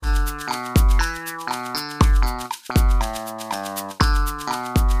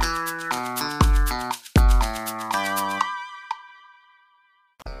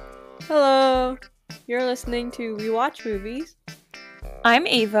listening to We Watch Movies. I'm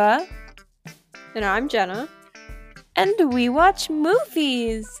Ava. And I'm Jenna. And we watch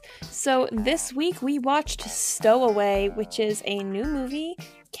movies! So this week we watched Stowaway, which is a new movie.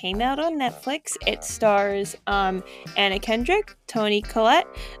 Came out on Netflix. It stars Anna Kendrick, Toni Collette,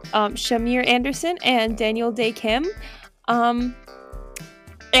 Shamir Anderson, and Daniel Dae Kim.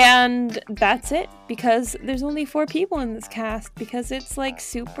 And that's it, because there's only 4 people in this cast, because it's like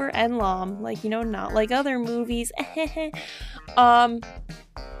super en-lam, like, you know, not like other movies.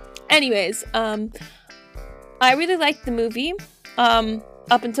 Anyways, I really liked the movie,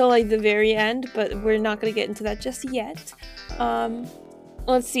 up until like the very end, but we're not gonna get into that just yet.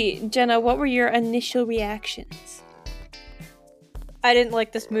 Let's see, Jenna, what were your initial reactions? I didn't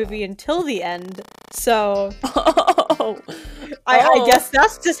like this movie until the end, so I I guess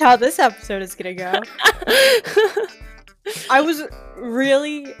that's just how this episode is gonna go. I was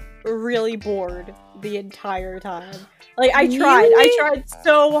really, really bored the entire time. Like, I tried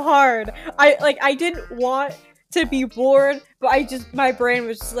so hard. I didn't want to be bored, but my brain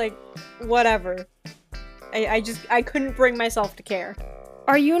was just like, whatever. I couldn't bring myself to care.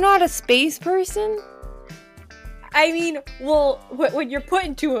 Are you not a space person? I mean, well, when you're put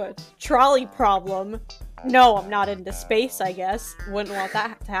into a trolley problem, no, I'm not into space, I guess. Wouldn't want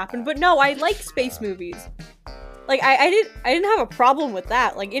that to happen. But no, I like space movies. Like, I didn't have a problem with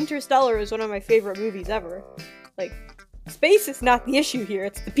that. Like, Interstellar is one of my favorite movies ever. Like, space is not the issue here,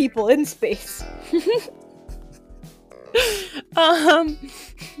 it's the people in space. This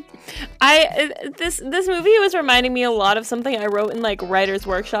movie was reminding me a lot of something I wrote in like writer's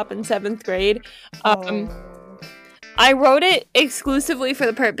workshop in 7th grade. I wrote it exclusively for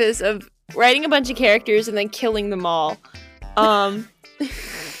the purpose of writing a bunch of characters and then killing them all. That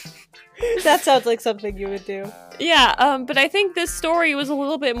sounds like something you would do. Yeah, but I think this story was a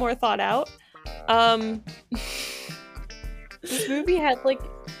little bit more thought out. This movie had like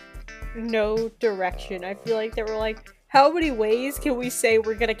no direction. I feel like they were like, how many ways can we say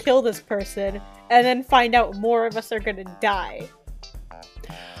we're gonna kill this person and then find out more of us are gonna die?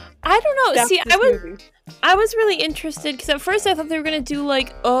 I don't know. That's See, I was really interested because at first I thought they were gonna do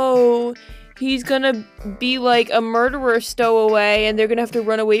like, oh, he's gonna be like a murderer stowaway and they're gonna have to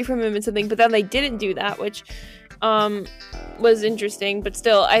run away from him and something, but then they didn't do that, which was interesting. But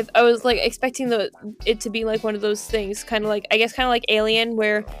still, I was like expecting it to be like one of those things, kind of like Alien,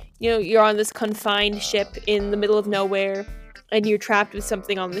 where, you know, you're on this confined ship in the middle of nowhere and you're trapped with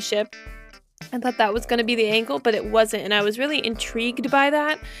something on the ship. I thought that was going to be the angle, but it wasn't, and I was really intrigued by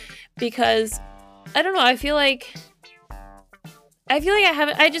that because I don't know, I feel like I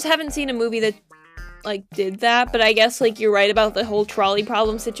just haven't seen a movie that like did that, but I guess like you're right about the whole trolley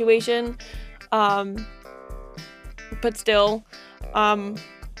problem situation. But still, I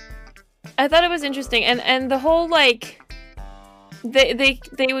thought it was interesting, and the whole like they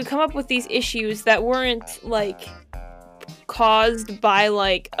would come up with these issues that weren't like caused by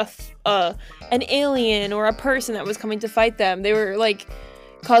like an alien or a person that was coming to fight them. They were like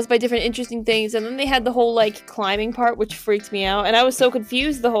caused by different interesting things, and then they had the whole like climbing part, which freaked me out, and I was so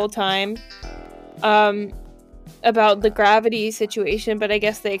confused the whole time about the gravity situation, but I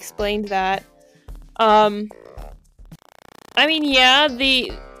guess they explained that. I mean, yeah,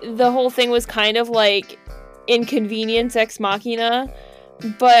 the whole thing was kind of like inconvenience ex machina,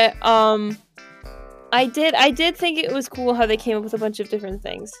 but I did think it was cool how they came up with a bunch of different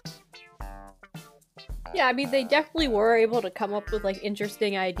things. Yeah, I mean, they definitely were able to come up with like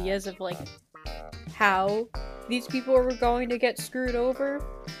interesting ideas of like how these people were going to get screwed over.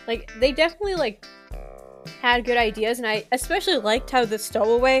 Like, they definitely like had good ideas, and I especially liked how the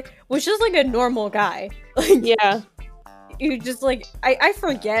stowaway was just like a normal guy. Like, yeah, he just like I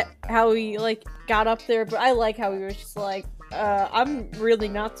forget how he like got up there, but I like how he was just like, I'm really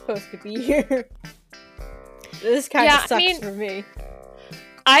not supposed to be here. This kind of sucks for me.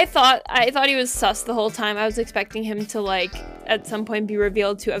 I thought he was sus the whole time. I was expecting him to like at some point be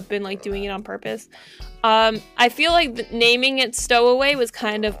revealed to have been like doing it on purpose. I feel like naming it Stowaway was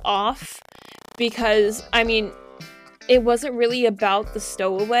kind of off because, I mean, it wasn't really about the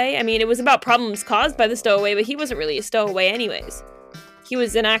stowaway. I mean, it was about problems caused by the stowaway, but he wasn't really a stowaway anyways. He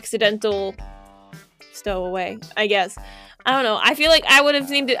was an accidental stowaway, I guess. I don't know. I feel like I would have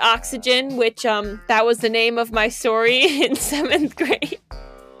named it Oxygen, which, that was the name of my story in 7th grade.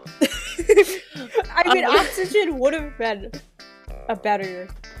 I mean, Oxygen would have been a better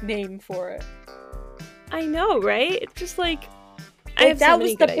name for it. I know, right? It's just like... that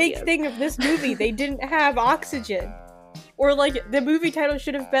was the big thing of this movie. They didn't have oxygen. Or, like, the movie title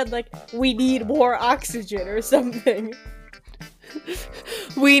should have been, like, We Need More Oxygen or something.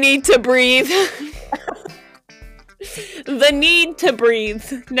 We need to breathe. The Need to Breathe,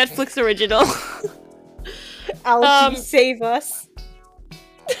 Netflix original. Algae, save us.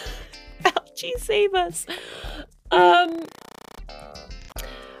 Algae, save us.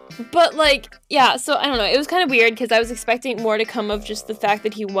 But, like, yeah, so, I don't know, it was kind of weird, because I was expecting more to come of just the fact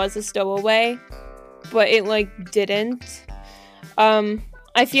that he was a stowaway, but it, like, didn't.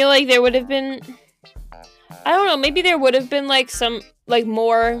 I feel like there would have been, I don't know, maybe there would have been, like, some, like,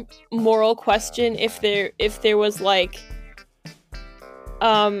 more moral question if there was, like,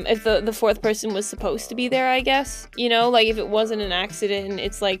 if the fourth person was supposed to be there, I guess, you know, like, if it wasn't an accident, and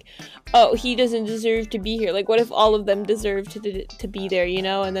it's like, oh, he doesn't deserve to be here, like, what if all of them deserved to be there, you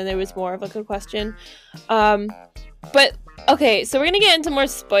know, and then there was more of, like, a question, but, okay, so we're gonna get into more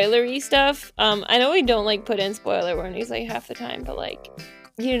spoilery stuff. I know we don't, like, put in spoiler warnings, like, half the time, but, like,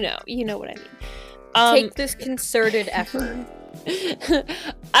 you know what I mean. Take this concerted effort.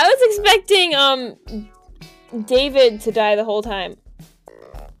 I was expecting, David to die the whole time.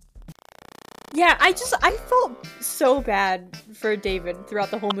 Yeah, I felt so bad for David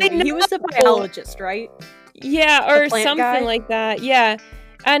throughout the whole movie. He was the biologist, right? Yeah, or something guy? Like that, yeah.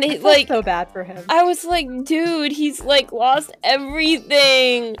 And it, like, so bad for him. I was like, dude, he's, like, lost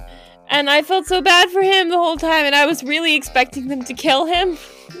everything. And I felt so bad for him the whole time, and I was really expecting them to kill him.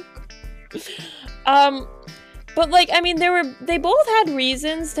 But, like, I mean, they both had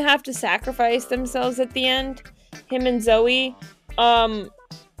reasons to have to sacrifice themselves at the end. Him and Zoe.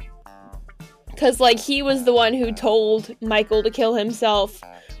 Because, like, he was the one who told Michael to kill himself,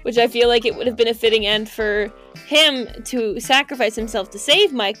 which I feel like it would have been a fitting end for him to sacrifice himself to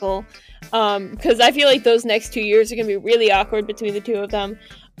save Michael, because I feel like those next 2 years are going to be really awkward between the two of them.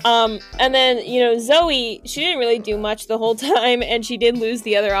 And then, you know, Zoe, she didn't really do much the whole time, and she did lose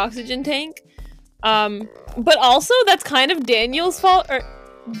the other oxygen tank. But also, that's kind of Daniel's fault, or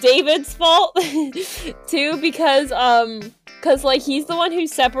David's fault, too, because, like, he's the one who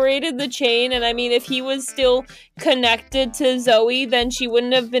separated the chain, and I mean, if he was still connected to Zoe, then she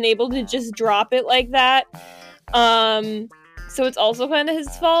wouldn't have been able to just drop it like that. So it's also kind of his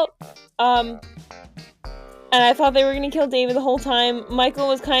fault. And I thought they were gonna kill David the whole time. Michael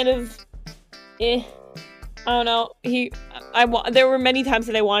was kind of, I don't know. There were many times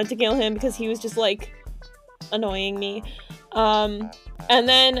that I wanted to kill him because he was just, like, annoying me. And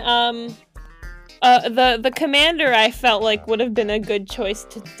then, the commander I felt like would have been a good choice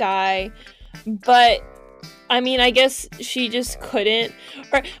to die, but I mean, I guess she just couldn't.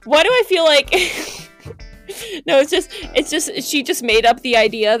 Or why do I feel like no, it's just she just made up the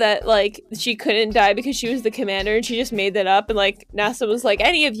idea that, like, she couldn't die because she was the commander, and she just made that up, and, like, NASA was like,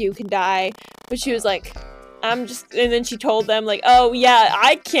 any of you can die, but she was like, and then she told them, like, oh yeah,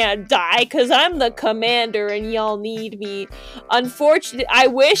 I can't die because I'm the commander and y'all need me. Unfortunately, I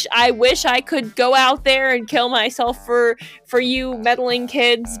wish I could go out there and kill myself for you meddling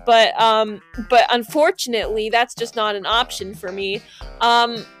kids, but unfortunately, that's just not an option for me.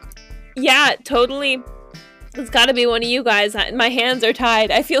 Yeah, totally. It's gotta be one of you guys. My hands are tied.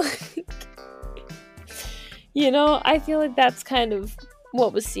 I feel like, you know, I feel like that's kind of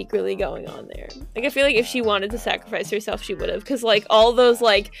what was secretly going on there. Like, I feel like if she wanted to sacrifice herself, she would have. Because, like, all those,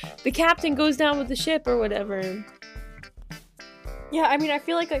 like, the captain goes down with the ship or whatever. Yeah, I mean, I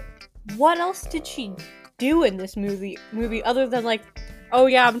feel like what else did she do in this movie other than, like, oh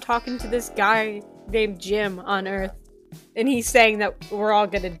yeah, I'm talking to this guy named Jim on Earth, and he's saying that we're all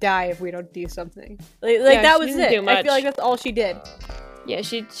gonna die if we don't do something. Like yeah, that was it. I feel like that's all she did. Yeah,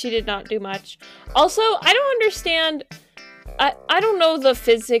 she did not do much. Also, I don't understand. I don't know the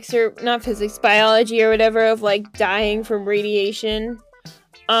physics, or not physics, biology or whatever of, like, dying from radiation.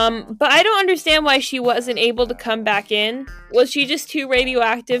 But I don't understand why she wasn't able to come back in. Was she just too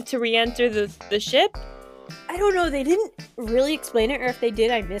radioactive to re-enter the ship? I don't know, they didn't really explain it, or if they did,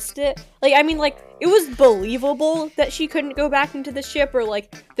 I missed it. Like, I mean, like, it was believable that she couldn't go back into the ship, or,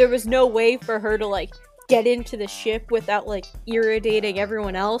 like, there was no way for her to, like, get into the ship without, like, irritating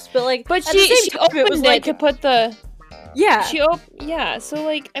everyone else, but, like, but she opened it like, to put the... Yeah. Yeah, so,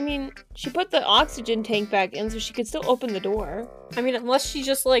 like, I mean, she put the oxygen tank back in so she could still open the door. I mean, unless she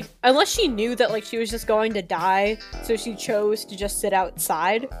just, like, unless she knew that, like, she was just going to die, so she chose to just sit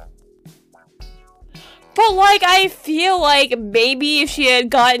outside. But, like, I feel like maybe if she had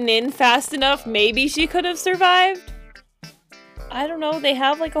gotten in fast enough, maybe she could have survived. I don't know, they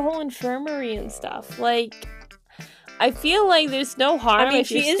have, like, a whole infirmary and stuff. Like, I feel like there's no harm if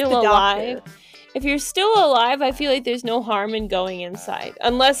you're still alive. If you're still alive, I feel like there's no harm in going inside.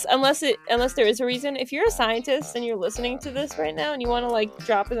 Unless there is a reason. If you're a scientist and you're listening to this right now and you want to, like,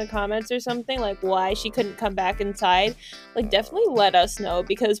 drop in the comments or something, like, why she couldn't come back inside, like, definitely let us know,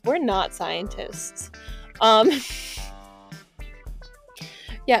 because we're not scientists. Um,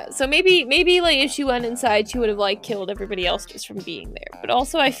 yeah, so maybe like if she went inside, she would have like killed everybody else just from being there. But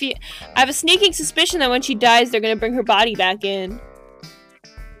also, I have a sneaking suspicion that when she dies, they're gonna bring her body back in.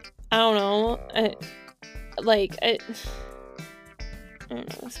 I don't know. I don't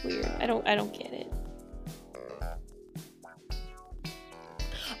know. It's weird. I don't get it.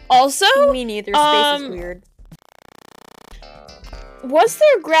 Also, me neither. Space is weird. Was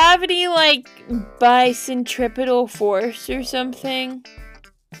there gravity like by centripetal force or something?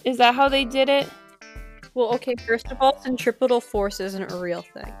 Is that how they did it? Well, okay, first of all, centripetal force isn't a real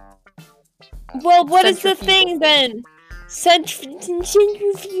thing. Well, what is the thing then? Centrifugal.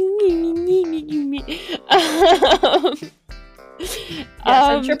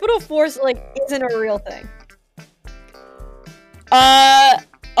 Centripetal force, like, isn't a real thing.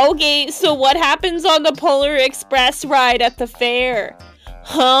 Okay, so what happens on the Polar Express ride at the fair?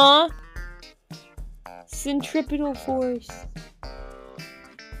 Huh? Centripetal force.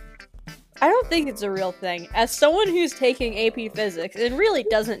 I don't think it's a real thing. As someone who's taking AP Physics and really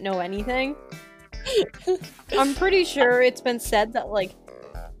doesn't know anything, I'm pretty sure it's been said that, like,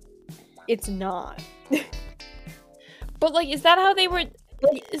 it's not. But, like, is that how they were...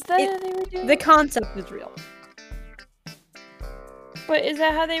 Like, is that how they were doing the concept is real. But is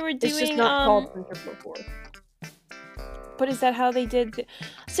that how they were doing... It's just not called centripetal force. But is that how they did...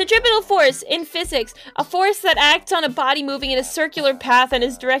 Centripetal force, in physics, a force that acts on a body moving in a circular path and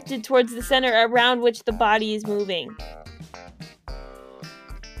is directed towards the center around which the body is moving.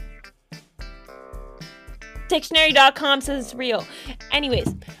 Dictionary.com says it's real.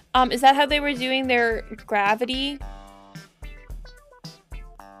 Anyways, is that how they were doing their gravity?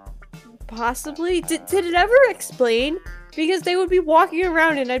 Possibly. Did it ever explain? Because they would be walking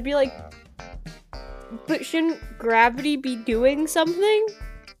around and I'd be like, but shouldn't gravity be doing something?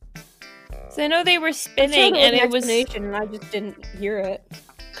 So I know they were spinning and it was... and I just didn't hear it.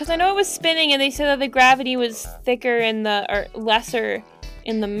 Because I know it was spinning and they said that the gravity was thicker in the... or lesser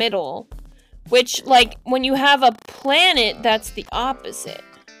in the middle. Which, like, when you have a planet, that's the opposite.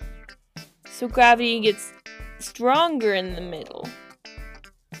 So gravity gets stronger in the middle.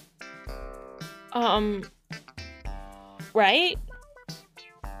 Right?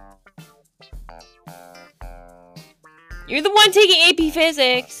 You're the one taking AP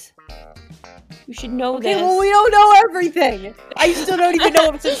Physics. You should know this. Okay, well, we don't know everything. I still don't even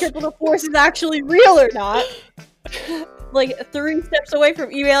know if centripetal force is actually real or not. Like, 3 steps away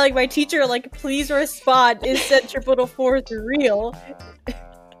from emailing my teacher, like, please respond, is centripetal force real? But,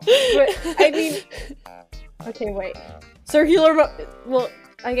 I mean... Okay, wait. Well,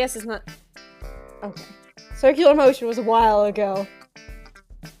 I guess it's not... Okay. Circular motion was a while ago.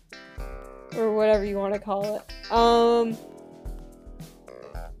 Or whatever you want to call it. I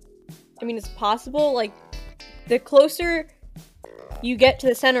mean, it's possible, like, the closer you get to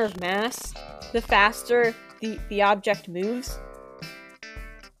the center of mass, the faster the object moves.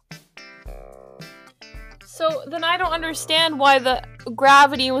 So, then I don't understand why the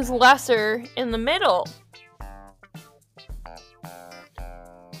gravity was lesser in the middle.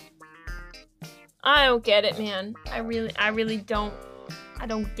 I don't get it, man. I really don't. I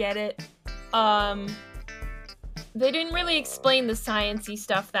don't get it. They didn't really explain the sciencey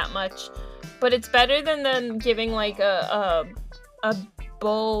stuff that much, but it's better than them giving like a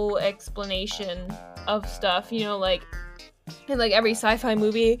bull explanation of stuff, you know, like in like every sci-fi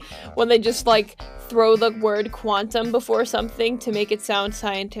movie when they just like throw the word quantum before something to make it sound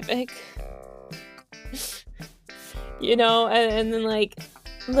scientific. You know, and then like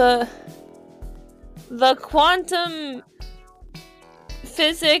the quantum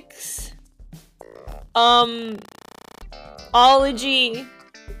physics ology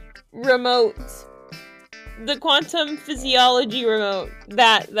remote, the quantum physiology remote,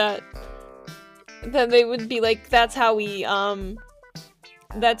 that they would be like, that's how we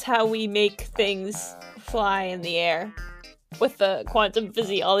make things fly in the air with the quantum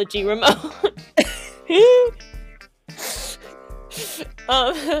physiology remote.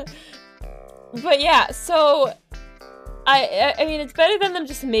 But yeah, so I mean, it's better than them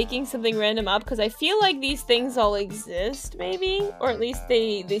just making something random up, because I feel like these things all exist, maybe? Or at least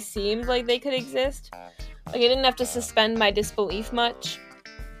they seemed like they could exist. Like, I didn't have to suspend my disbelief much.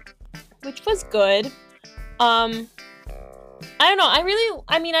 Which was good. I don't know,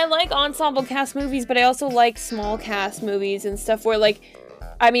 I mean, I like ensemble cast movies, but I also like small cast movies and stuff where, like,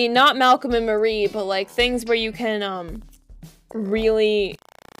 I mean, not Malcolm and Marie, but, like, things where you can, really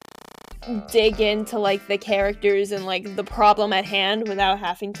dig into like the characters and like the problem at hand without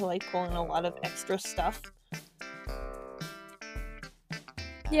having to like pull in a lot of extra stuff.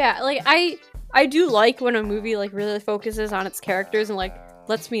 Yeah, like I I do like when a movie like really focuses on its characters and like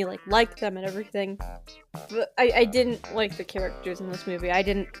lets me like them and everything. But I didn't like the characters in this movie. I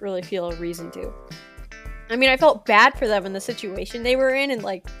didn't really feel a reason to. I mean, I felt bad for them in the situation they were in, and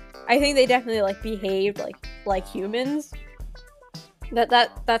like I think they definitely like behaved like humans.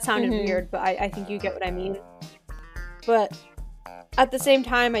 That sounded weird, but I think you get what I mean. But at the same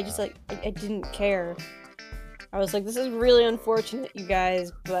time, I just like I didn't care. I was like, this is really unfortunate, you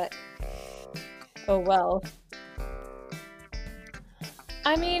guys, but oh well.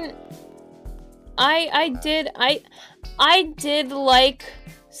 I mean, I did like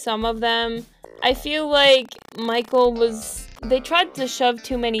some of them. I feel like Michael they tried to shove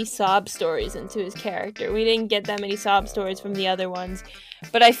too many sob stories into his character. We didn't get that many sob stories from the other ones.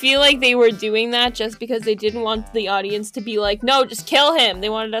 But I feel like they were doing that just because they didn't want the audience to be like, no, just kill him. They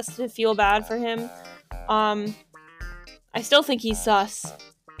wanted us to feel bad for him. I still think he's sus.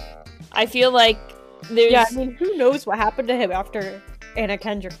 I feel like there's... Yeah, I mean, who knows what happened to him after Anna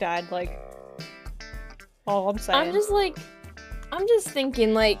Kendrick died, like... All I'm saying. I'm just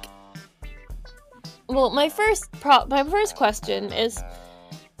thinking, like... Well, my first question is,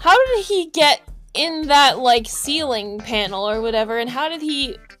 how did he get in that, like, ceiling panel or whatever, and how did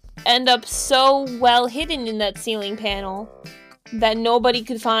he end up so well hidden in that ceiling panel that nobody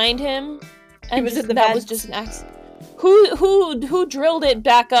could find him? And he was in the that vents. was just an accident. Who drilled it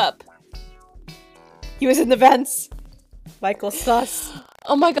back up? He was in the vents. Michael sus.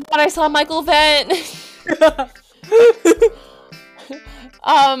 Oh my god, I saw Michael Vent.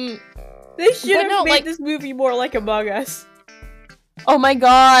 They should have made like, this movie more like Among Us. Oh my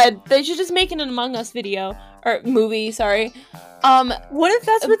god, they should just make an Among Us video. Or movie, sorry. What if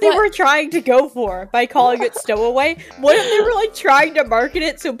that's what they were trying to go for by calling it Stowaway? What if they were like trying to market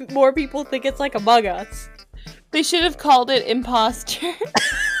it so more people think it's like Among Us? They should have called it Imposter.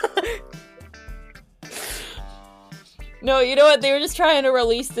 No, you know what? They were just trying to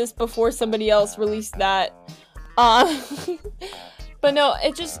release this before somebody else released that. But no,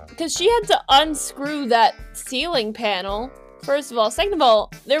 it just... Because she had to unscrew that ceiling panel, first of all. Second of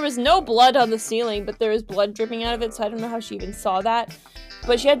all, there was no blood on the ceiling, but there was blood dripping out of it, so I don't know how she even saw that.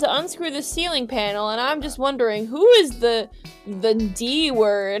 But she had to unscrew the ceiling panel, and I'm just wondering, who is the D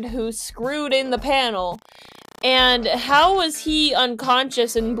word who screwed in the panel? And how was he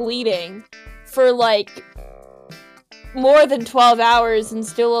unconscious and bleeding for, like, more than 12 hours and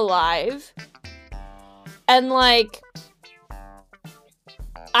still alive? And, like...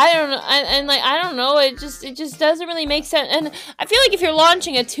 I don't know, and like, I don't know, it just doesn't really make sense, and I feel like if you're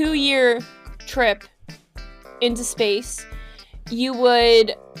launching a 2-year trip into space, you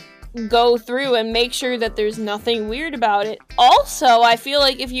would go through and make sure that there's nothing weird about it. Also, I feel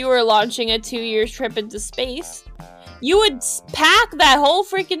like if you were launching a 2-year trip into space, you would pack that whole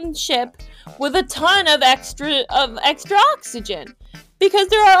freaking ship with a ton of extra oxygen. Because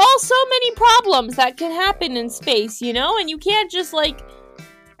there are all so many problems that can happen in space, you know? And you can't just, like...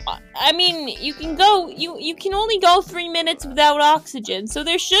 I mean, you can only go 3 minutes without oxygen, so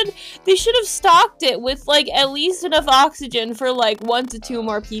they should have stocked it with, like, at least enough oxygen for, like, 1 to 2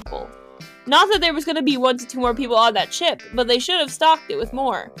 more people. Not that there was gonna be 1 to 2 more people on that ship, but they should have stocked it with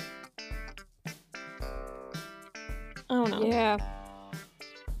more. I don't know. Yeah.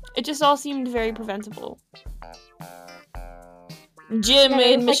 It just all seemed very preventable. Jim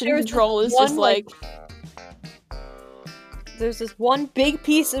in Mission Control is just like... There's this one big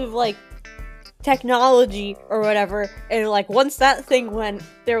piece of, like, technology or whatever, and, like, once that thing went,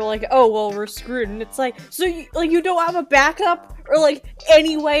 they were like, oh, well, we're screwed, and it's like, so, you don't have a backup, or, like,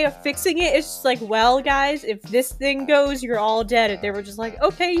 any way of fixing it? It's just like, well, guys, if this thing goes, you're all dead, and they were just like,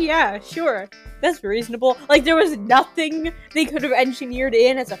 okay, yeah, sure, that's reasonable. Like, there was nothing they could have engineered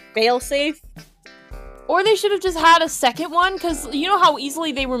in as a failsafe. Or they should have just had a second one, because you know how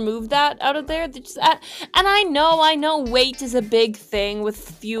easily they removed that out of there? They just and I know weight is a big thing with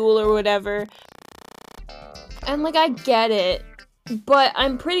fuel or whatever. And, like, I get it. But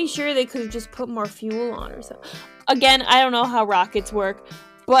I'm pretty sure they could have just put more fuel on or something. Again, I don't know how rockets work.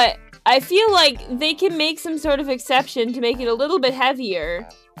 But I feel like they can make some sort of exception to make it a little bit heavier.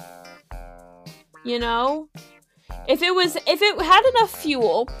 You know? If it had enough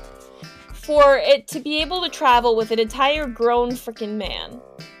fuel... for it to be able to travel with an entire grown freaking man.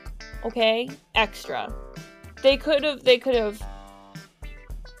 Okay? Extra. They could have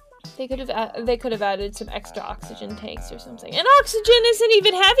added some extra oxygen tanks or something. And oxygen isn't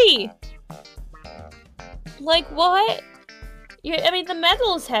even heavy! Like, what? I mean, the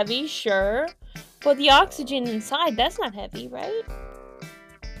metal is heavy, sure. But the oxygen inside, that's not heavy, right?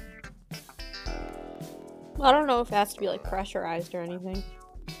 Well, I don't know if it has to be, like, pressurized or anything.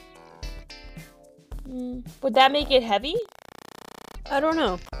 Would that make it heavy? I don't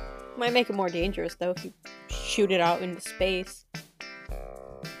know. Might make it more dangerous, though, if you shoot it out into space.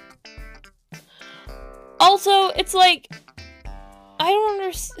 Also, it's like, I don't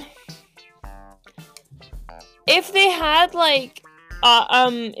understand. If they had, like,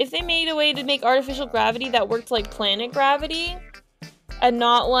 if they made a way to make artificial gravity that worked like planet gravity, and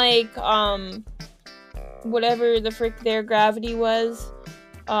not like, whatever the frick their gravity was,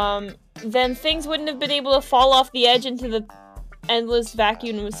 then things wouldn't have been able to fall off the edge into the endless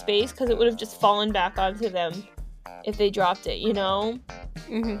vacuum of space, because it would have just fallen back onto them if they dropped it, you know?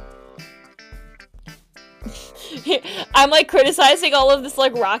 Mm-hmm. I'm like criticizing all of this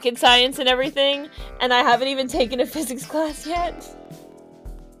like rocket science and everything, and I haven't even taken a physics class yet.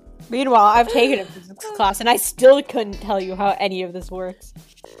 Meanwhile, I've taken a physics class and I still couldn't tell you how any of this works.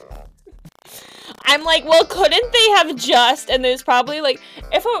 I'm like, well, couldn't they have just, and there's probably like,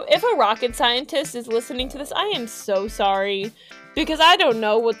 if a rocket scientist is listening to this, I am so sorry, because I don't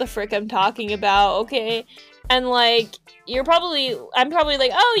know what the frick I'm talking about, okay? And like, I'm probably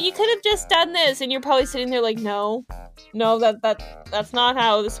like, oh, you could have just done this, and you're probably sitting there like, no, that's not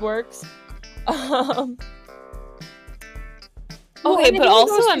how this works. Well, okay, but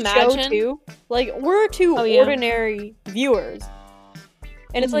also imagine, too, like, we're two ordinary viewers,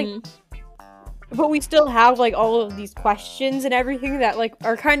 and it's like, but we still have like all of these questions and everything that like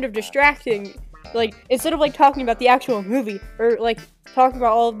are kind of distracting. Like, instead of like talking about the actual movie or like talking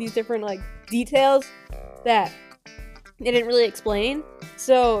about all of these different like details that they didn't really explain.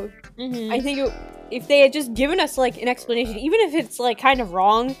 So I think if they had just given us like an explanation, even if it's like kind of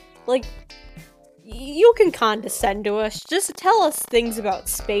wrong, like, you can condescend to us. Just tell us things about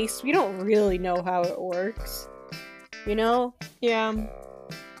space. We don't really know how it works, you know? Yeah.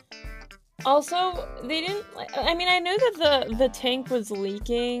 Also, they didn't, I mean, I knew that the tank was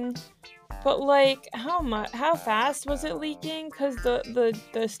leaking, but like, how fast was it leaking? Because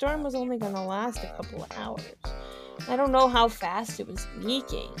the storm was only gonna last a couple of hours. I don't know how fast it was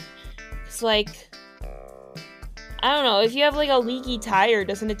leaking. It's like, I don't know, if you have like a leaky tire,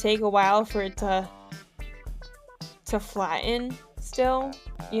 doesn't it take a while for it to flatten still,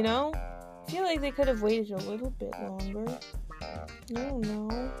 you know? I feel like they could have waited a little bit longer. I don't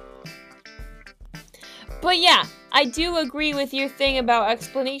know. But yeah, I do agree with your thing about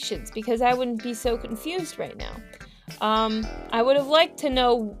explanations, because I wouldn't be so confused right now. I would have liked to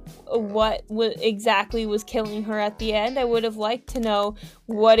know what exactly was killing her at the end. I would have liked to know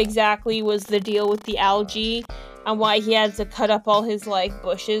what exactly was the deal with the algae and why he had to cut up all his, like,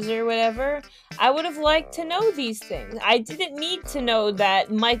 bushes or whatever. I would have liked to know these things. I didn't need to know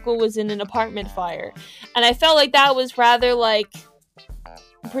that Michael was in an apartment fire. And I felt like that was rather, like,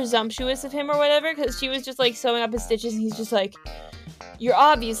 presumptuous of him or whatever, because she was just like sewing up his stitches and he's just like, you're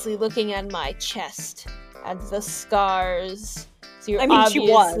obviously looking at my chest and the scars, so you're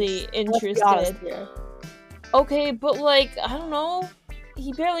obviously interested. Okay, but like, I don't know,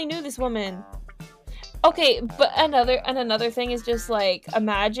 he barely knew this woman. Okay, but another thing is just like,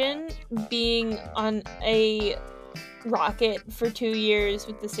 imagine being on a rocket for 2 years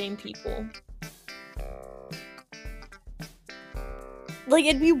with the same people. Like,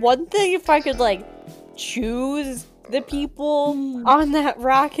 it'd be one thing if I could, like, choose the people on that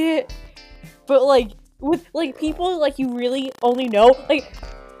rocket, but, like, with, like, people, like, you really only know, like,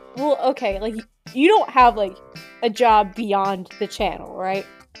 well, okay, like, you don't have, like, a job beyond the channel, right?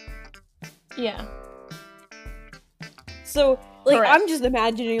 Yeah. So, like, correct. I'm just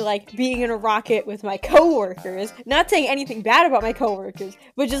imagining, like, being in a rocket with my coworkers, not saying anything bad about my coworkers,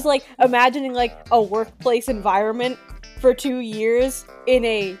 but just, like, imagining, like, a workplace environment for 2 years in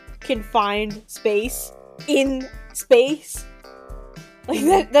a confined space, in space.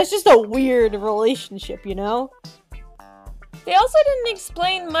 Like, that's just a weird relationship, you know? They also didn't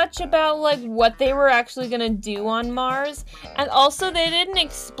explain much about, like, what they were actually gonna do on Mars, and also they didn't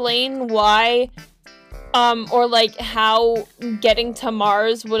explain why, or, like, how getting to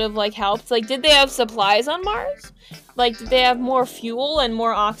Mars would have, like, helped. Like, did they have supplies on Mars? Like, did they have more fuel and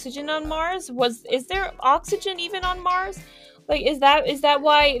more oxygen on Mars? Is there oxygen even on Mars? Like, is that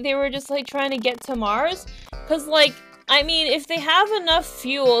why they were just, like, trying to get to Mars? Because, like, I mean, if they have enough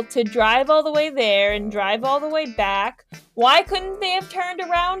fuel to drive all the way there and drive all the way back, why couldn't they have turned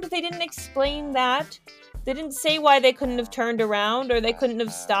around? They didn't explain that. They didn't say why they couldn't have turned around, or they couldn't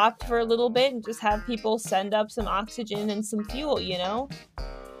have stopped for a little bit and just have people send up some oxygen and some fuel, you know?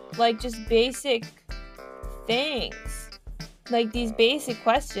 Like, just basic things. Like, these basic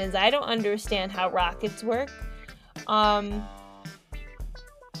questions. I don't understand how rockets work.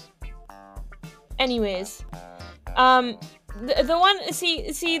 Anyways. the one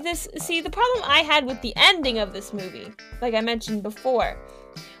the problem I had with the ending of this movie, like I mentioned before,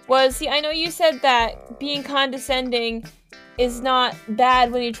 was I know you said that being condescending is not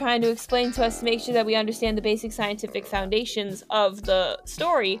bad when you're trying to explain to us to make sure that we understand the basic scientific foundations of the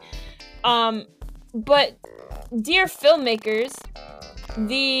story. But dear filmmakers,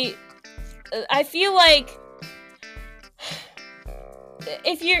 I feel like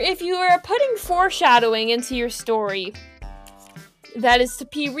if you are putting foreshadowing into your story that is to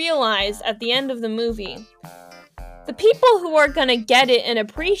be realized at the end of the movie, the people who are gonna get it and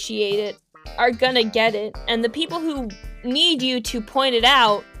appreciate it are gonna get it, and the people who need you to point it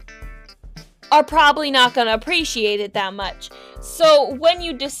out are probably not gonna appreciate it that much. So when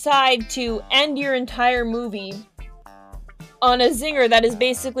you decide to end your entire movie on a zinger that is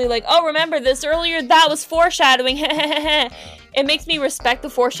basically like, oh, remember this earlier? That was foreshadowing. It makes me respect the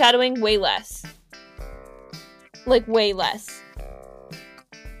foreshadowing way less. Like, way less.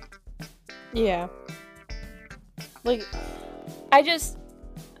 Yeah. Like, I don't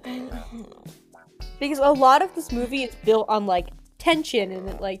know. Because a lot of this movie is built on, like, tension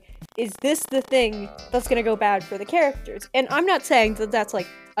and, like, is this the thing that's gonna go bad for the characters? And I'm not saying that that's, like,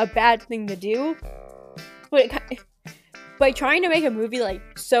 a bad thing to do, but by trying to make a movie, like,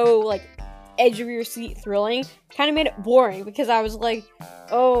 so, like, edge of your seat thrilling, kind of made it boring, because I was like,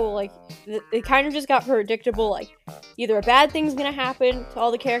 oh, like, it kind of just got predictable, like, either a bad thing's gonna happen to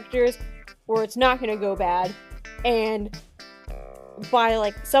all the characters, or it's not gonna go bad, and by,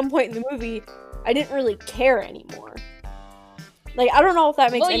 like, some point in the movie, I didn't really care anymore. Like, I don't know if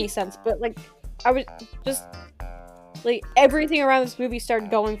that makes any sense, but, like, I was just, like, everything around this movie started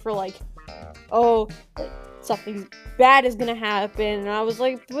going for, like, oh, like, something bad is gonna happen, and I was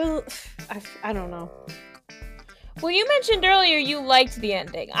like, well, I don't know. Well, you mentioned earlier you liked the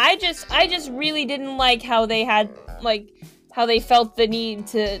ending. I just really didn't like how they had, like, how they felt the need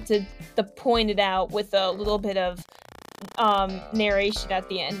to point it out with a little bit of narration at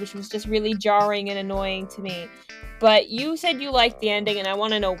the end, which was just really jarring and annoying to me. But you said you liked the ending, and I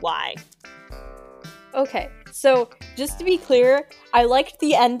want to know why. Okay, so just to be clear, I liked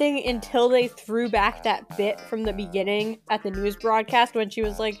the ending until they threw back that bit from the beginning at the news broadcast when she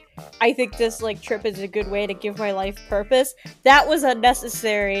was like, I think this, like, trip is a good way to give my life purpose. That was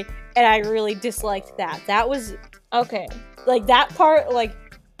unnecessary, and I really disliked that. That was... Okay. Like, that part, like,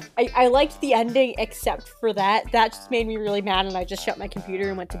 I liked the ending except for that. That just made me really mad, and I just shut my computer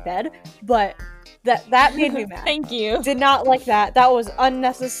and went to bed. But that made me mad. Thank you. Did not like that. That was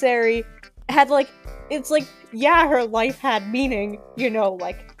unnecessary. Had, like... It's like, yeah, her life had meaning, you know,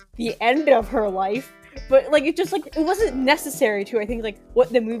 like, the end of her life, but, like, it just, like, it wasn't necessary to, I think, like,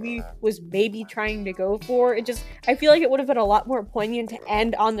 what the movie was maybe trying to go for. It just, I feel like it would have been a lot more poignant to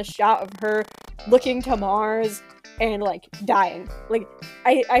end on the shot of her looking to Mars and, like, dying. Like,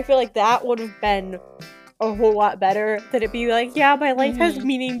 I feel like that would have been a whole lot better than it be like, yeah, my life has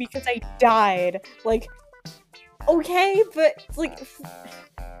meaning because I died. Like, okay, but, like...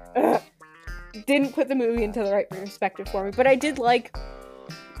 didn't put the movie into the right perspective for me, but I did like,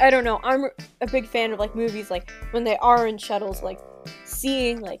 I don't know, I'm a big fan of, like, movies, like, when they are in shuttles, like,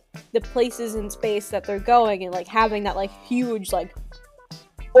 seeing, like, the places in space that they're going, and, like, having that, like, huge, like,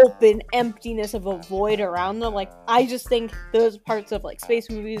 open emptiness of a void around them. Like, I just think those parts of, like, space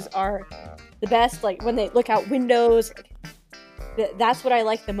movies are the best, like, when they look out windows, like, that's what I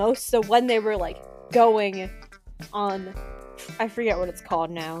like the most. So when they were, like, going on... I forget what it's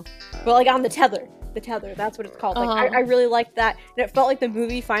called now, but, like, on the tether, that's what it's called. Like, I really liked that, and it felt like the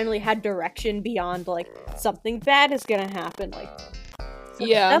movie finally had direction beyond, like, something bad is gonna happen, like, so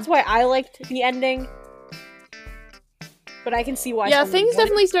yeah, that's why I liked the ending, but I can see why. Yeah, things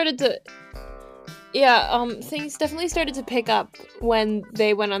definitely started to pick up when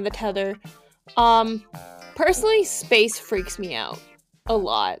they went on the tether. Personally, space freaks me out a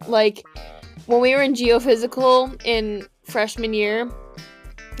lot. Like, when we were in geophysical in freshman year,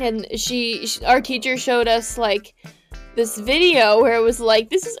 and our teacher showed us, like, this video where it was like,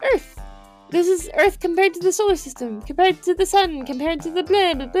 this is Earth compared to the solar system, compared to the sun, compared to the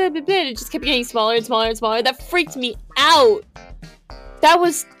blah blah blah blah blah. It just kept getting smaller and smaller and smaller. That freaked me out. That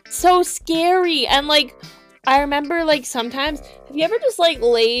was so scary. And, like, I remember, like, sometimes, have you ever just, like,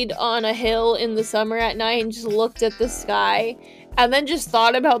 laid on a hill in the summer at night and just looked at the sky and then just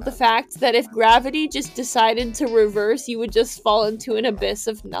thought about the fact that if gravity just decided to reverse, you would just fall into an abyss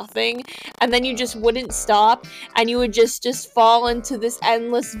of nothing, and then you just wouldn't stop, and you would just fall into this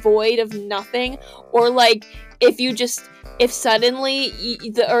endless void of nothing? Or, like, if suddenly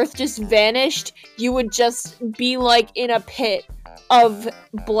the Earth just vanished, you would just be, like, in a pit of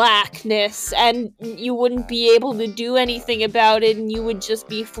blackness, and you wouldn't be able to do anything about it, and you would just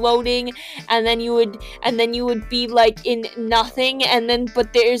be floating, and then you would be like in nothing, and then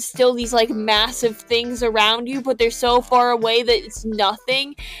but there's still these like massive things around you, but they're so far away that it's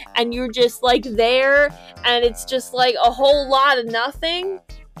nothing, and you're just like there, and it's just like a whole lot of nothing.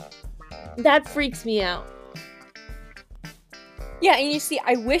 That freaks me out. Yeah, and you see,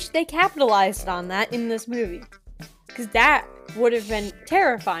 I wish they capitalized on that in this movie. Because that would have been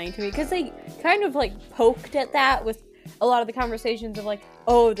terrifying to me. Because they kind of, like, poked at that with a lot of the conversations of, like,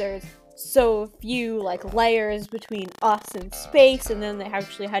 oh, there's so few, like, layers between us and space, and then they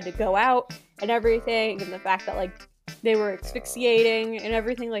actually had to go out and everything, and the fact that, like, they were asphyxiating and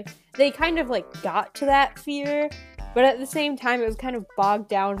everything. Like, they kind of, like, got to that fear, but at the same time, it was kind of bogged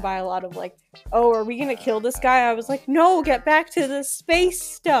down by a lot of, like, oh, are we gonna kill this guy? I was like, no, get back to the space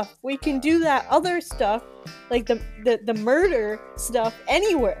stuff. We can do that other stuff, like the murder stuff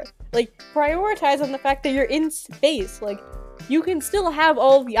anywhere. Like, prioritize on the fact that you're in space. Like, you can still have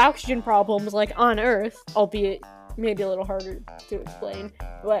all the oxygen problems, like, on Earth, albeit maybe a little harder to explain,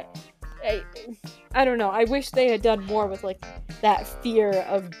 but I don't know. I wish they had done more with, like, that fear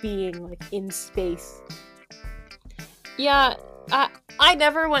of being, like, in space. Yeah, I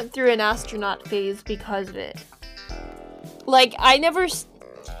never went through an astronaut phase because of it. Like, I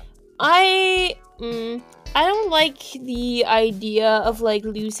don't like the idea of, like,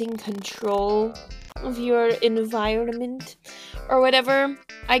 losing control of your environment or whatever,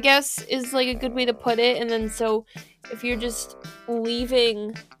 I guess is, like, a good way to put it. And then so if you're just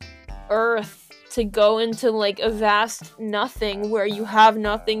leaving Earth to go into, like, a vast nothing where you have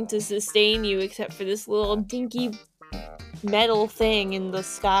nothing to sustain you except for this little dinky metal thing in the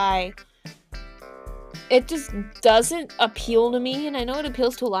sky, it just doesn't appeal to me. And I know it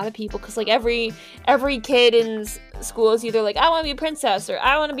appeals to a lot of people because, like, every kid in school is either like, I want to be a princess, or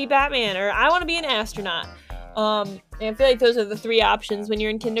I want to be Batman, or I want to be an astronaut. And I feel like those are the three options when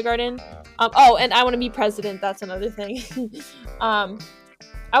you're in kindergarten. Oh, and I want to be president. That's another thing.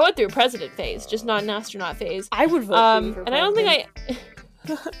 I went through a president phase, just not an astronaut phase. I would vote for you for and I don't think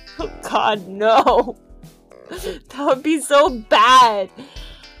oh God, no. That would be so bad.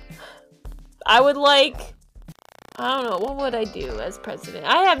 I would, like, I don't know, what would I do as president?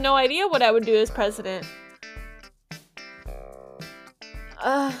 I have no idea what I would do as president.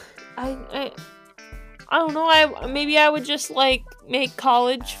 I don't know, maybe I would just, like, make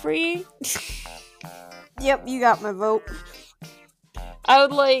college free. Yep, you got my vote. I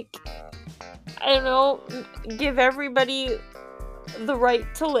would, like, I don't know, give everybody the right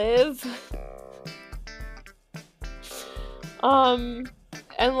to live.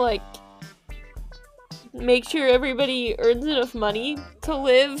 And, like, make sure everybody earns enough money to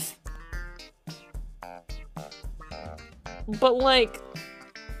live. But, like,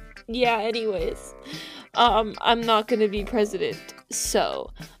 yeah, anyways. I'm not gonna be president, so.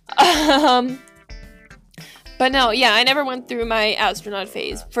 But no, yeah, I never went through my astronaut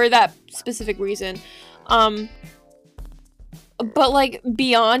phase for that specific reason. But, like,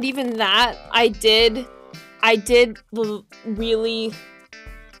 beyond even that, I did really...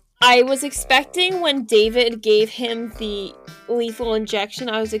 I was expecting when David gave him the lethal injection,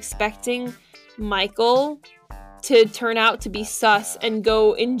 I was expecting Michael to turn out to be sus and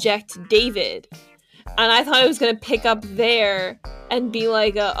go inject David. And I thought it was going to pick up there and be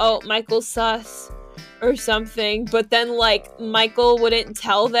like, oh, Michael's sus or something. But then, like, Michael wouldn't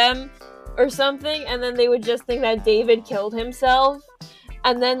tell them or something, and then they would just think that David killed himself.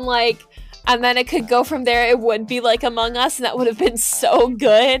 And then, like... And then it could go from there. It would be like Among Us, and that would have been so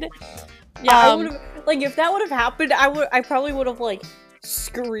good. Yeah, I would have, like, if that would have happened, I probably would have, like,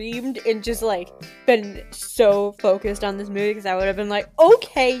 screamed and just, like, been so focused on this movie, because I would have been like,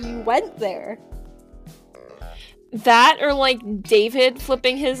 okay, you went there. That, or, like, David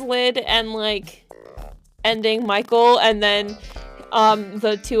flipping his lid and, like, ending Michael, and then,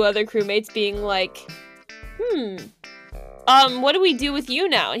 the two other crewmates being like, what do we do with you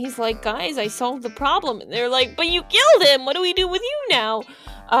now? And he's like, guys, I solved the problem. And they're like, but you killed him! What do we do with you now?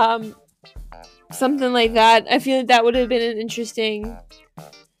 Something like that. I feel like that would have been an interesting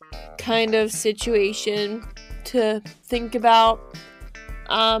kind of situation to think about.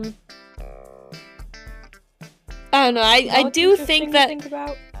 I don't know, I do think that... Think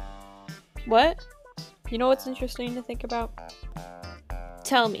about? What? You know what's interesting to think about?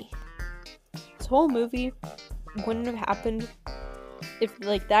 Tell me. This whole movie wouldn't have happened if,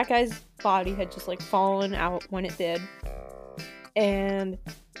 like, that guy's body had just, like, fallen out when it did, and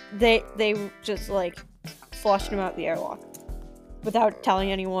they just, like, flushed him out the airlock without telling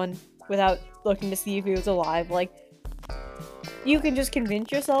anyone, without looking to see if he was alive. Like, you can just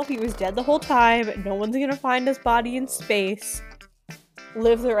convince yourself he was dead the whole time, no one's gonna find his body in space,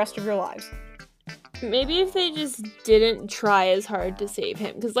 live the rest of your lives. Maybe if they just didn't try as hard to save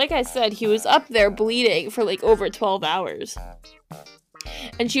him. Because like I said, he was up there bleeding for like over 12 hours.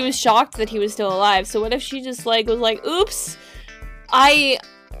 And she was shocked that he was still alive. So what if she just like was like, oops, I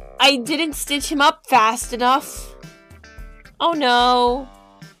didn't stitch him up fast enough. Oh no.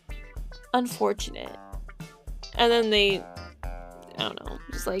 Unfortunate. And then they, I don't know,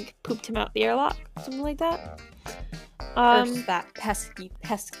 just like pooped him out the airlock. Something like that. Curse that pesky,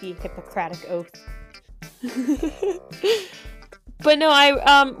 pesky Hippocratic oath. But no,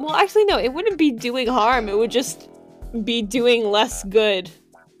 well actually no, it wouldn't be doing harm, it would just be doing less good.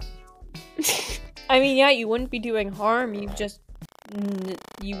 I mean, yeah, you wouldn't be doing harm, you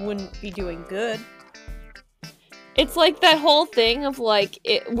wouldn't be doing good. It's like that whole thing of like,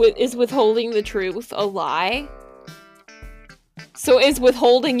 is withholding the truth a lie? So is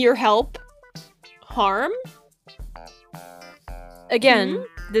withholding your help harm? Again,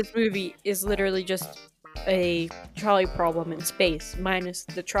 this movie is literally just a trolley problem in space, minus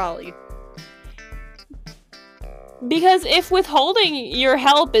the trolley. Because if withholding your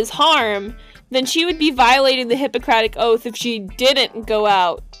help is harm, then she would be violating the Hippocratic Oath if she didn't go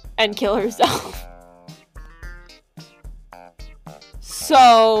out and kill herself.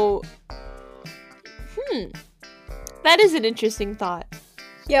 So, that is an interesting thought.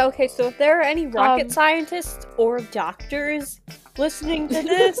 Yeah, okay, so if there are any rocket scientists or doctors listening to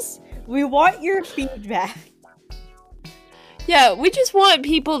this, we want your feedback. Yeah, we just want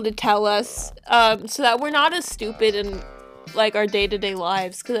people to tell us, so that we're not as stupid in, like, our day-to-day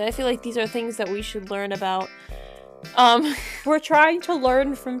lives, because I feel like these are things that we should learn about. We're trying to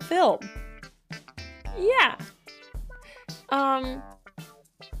learn from film. Yeah.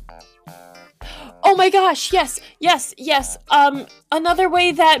 Oh my gosh, yes. Another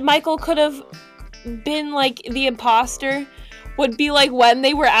way that Michael could have been, like, the imposter would be, like, when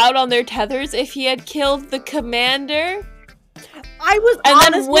they were out on their tethers, if he had killed the commander. I was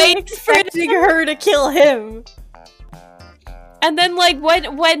honestly expecting her to kill him. And then, like,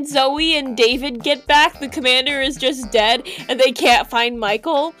 when Zoe and David get back, the commander is just dead, and they can't find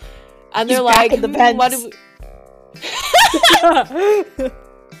Michael. And they're like, in the vents. What do we...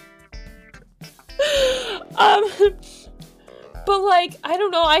 But, like, I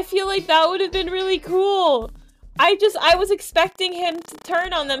don't know, I feel like that would have been really cool. I was expecting him to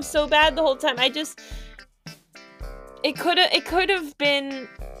turn on them so bad the whole time. It could have been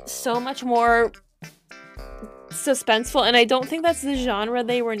so much more suspenseful, and I don't think that's the genre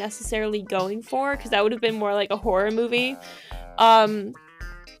they were necessarily going for, because that would have been more like a horror movie. But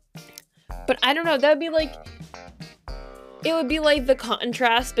I don't know, that would be like, it would be like the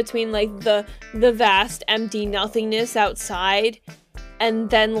contrast between like the vast empty nothingness outside, and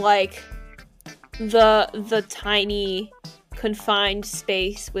then like the tiny confined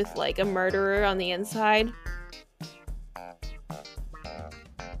space with like a murderer on the inside.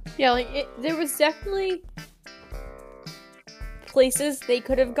 Yeah, like, there was definitely places they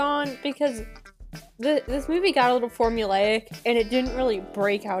could have gone, because this movie got a little formulaic, and it didn't really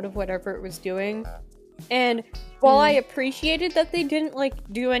break out of whatever it was doing. And while I appreciated that they didn't, like,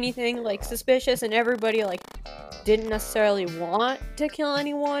 do anything, like, suspicious, and everybody, like, didn't necessarily want to kill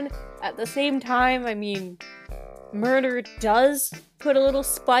anyone, at the same time, I mean, murder does put a little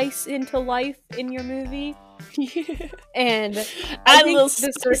spice into life in your movie. And add a little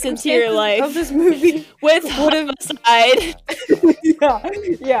spice into your life of this movie with homicide.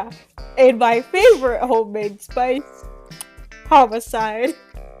 yeah. And my favorite homemade spice, homicide.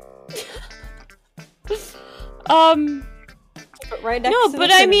 But right next to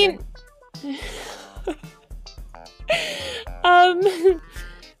but I mean,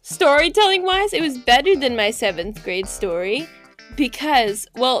 storytelling wise, it was better than my 7th grade story. Because,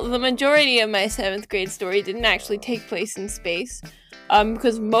 well, the majority of my 7th grade story didn't actually take place in space.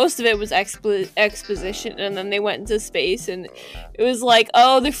 Because most of it was exposition, and then they went into space, and it was like,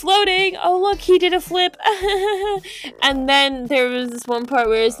 oh, they're floating! Oh, look, he did a flip! And then there was this one part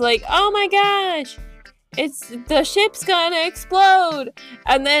where it's like, oh my gosh! The ship's gonna explode!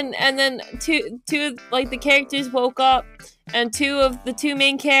 And then two like, the characters woke up, and two of the two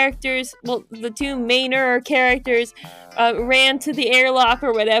main characters, well, the two mainer characters, ran to the airlock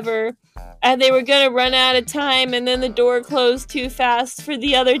or whatever, and they were gonna run out of time, and then the door closed too fast for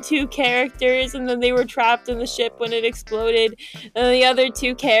the other two characters, and then they were trapped in the ship when it exploded, and the other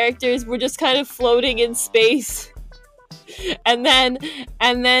two characters were just kind of floating in space. And then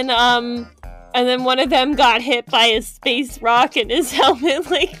one of them got hit by a space rock, and his helmet,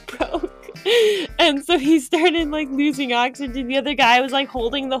 like, broke. And so he started like losing oxygen. The other guy was like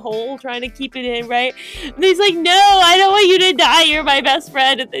holding the hole, trying to keep it in, right? And he's like, no, I don't want you to die, you're my best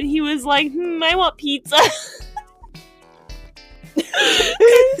friend. And then he was like, I want pizza.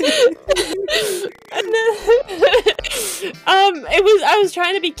 And then, I was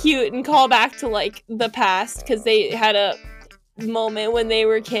trying to be cute and call back to like the past, because they had a moment when they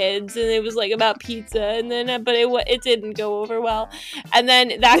were kids and it was like about pizza, and then but it didn't go over well, and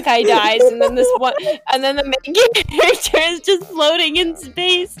then that guy dies, and then and then the main character is just floating in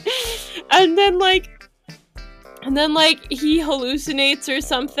space, and then he hallucinates or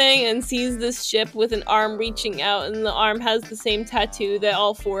something and sees this ship with an arm reaching out, and the arm has the same tattoo that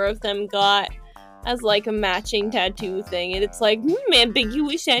all four of them got as like a matching tattoo thing, and it's like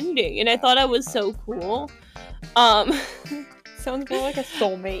ambiguous ending, and I thought I was so cool. Sounds more like a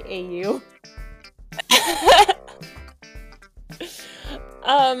soulmate AU.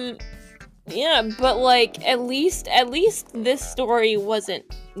 Yeah, but like at least this story wasn't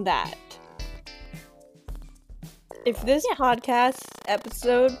that. If this podcast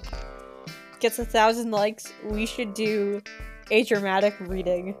episode gets 1,000 likes, we should do a dramatic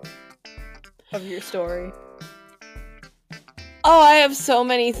reading of your story. Oh, I have so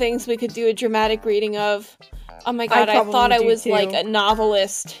many things we could do a dramatic reading of. Oh my god, I thought I was like a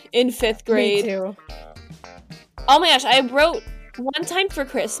novelist in 5th grade. Me too. Oh my gosh, one time for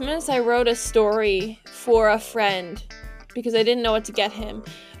Christmas, I wrote a story for a friend because I didn't know what to get him.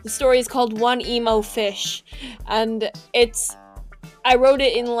 The story is called One Emo Fish, and I wrote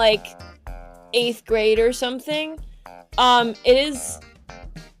it in like 8th grade or something. It is,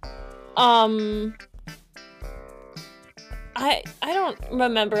 I don't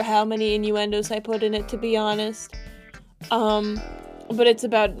remember how many innuendos I put in it, to be honest. But it's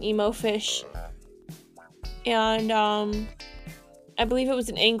about an emo fish. And, I believe it was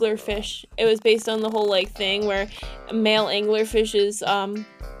an anglerfish. It was based on the whole, like, thing where male anglerfish's,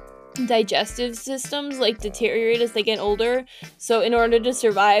 digestive systems, like, deteriorate as they get older. So in order to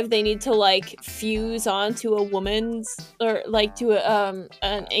survive, they need to, like, fuse onto a woman's, or, like, to an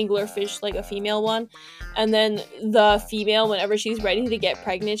anglerfish, like, a female one. And then the female, whenever she's ready to get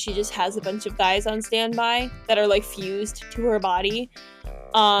pregnant, she just has a bunch of guys on standby that are, like, fused to her body.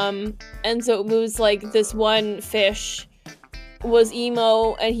 And so it was, like, this one fish was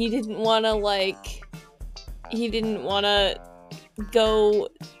emo, and he didn't want to go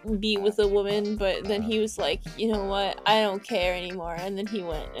be with a woman, but then he was like, you know what, I don't care anymore, and then he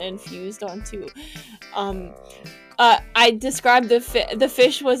went and fused onto I described the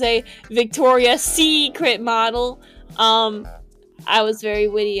fish was a Victoria's Secret model. I was very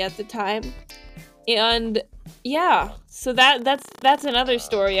witty at the time, and yeah, so that's another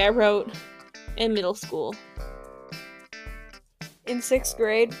story I wrote in middle school. In 6th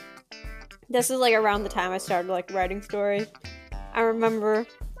grade, this is like around the time I started like writing stories. I remember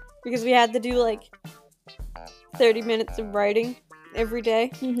because we had to do like 30 minutes of writing every day.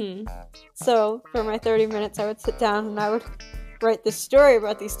 Mm-hmm. So for my 30 minutes, I would sit down and I would write this story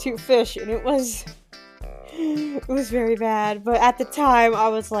about these two fish, and it was very bad. But at the time, I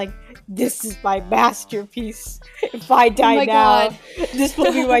was like, this is my masterpiece. If I die now, this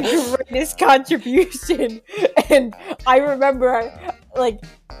will be my greatest contribution. And I remember, like,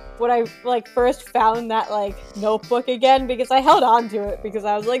 when I, like, first found that, like, notebook again, because I held on to it, because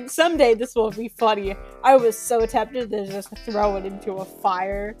I was like, someday this will be funny. I was so tempted to just throw it into a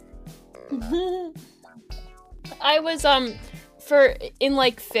fire. I was, in,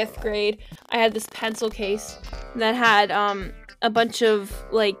 like, 5th grade, I had this pencil case that had, a bunch of,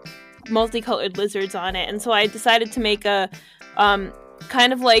 like, multicolored lizards on it, and so I decided to make a,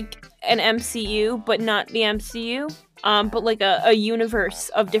 kind of like an MCU, but not the MCU, but like a universe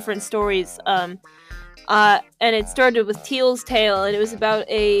of different stories, and it started with Teal's Tale, and it was about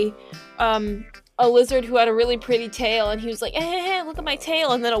a lizard who had a really pretty tail, and he was like, hey, look at my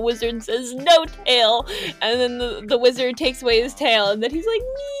tail, and then a wizard says, no tail, and then the wizard takes away his tail, and then he's like,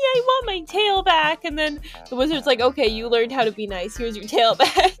 I want my tail back, and then the wizard's like, okay, you learned how to be nice, here's your tail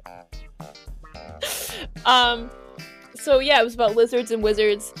back. So yeah, it was about lizards and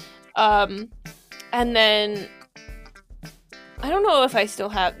wizards, and then I don't know if I still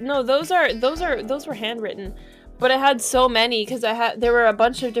have, no, those were handwritten, but I had so many, because there were a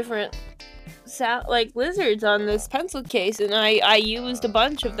bunch of different like lizards on this pencil case, and I used a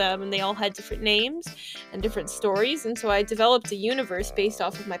bunch of them, and they all had different names and different stories, and so I developed a universe based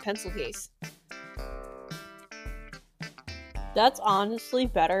off of my pencil case. That's honestly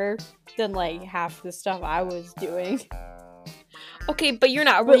better than like half the stuff I was doing. Okay, but you're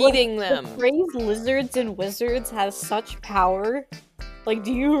not reading them. The phrase lizards and wizards has such power Like,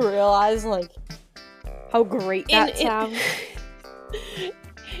 do you realize, like, how great that sounds?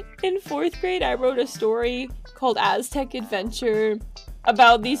 In 4th grade, I wrote a story called Aztec Adventure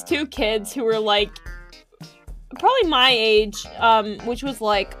about these 2 kids who were, like, probably my age, which was,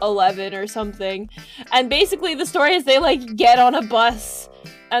 like, 11 or something. And basically the story is they, like, get on a bus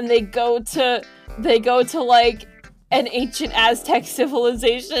and they go to, like, an ancient Aztec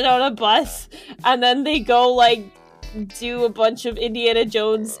civilization on a bus. And then they go, like, do a bunch of Indiana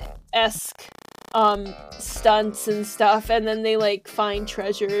Jones-esque stunts and stuff, and then they like find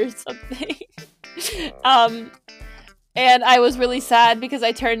treasure or something. And I was really sad because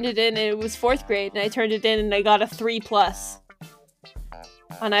I turned it in and it was 4th grade, and I turned it in and I got a 3+.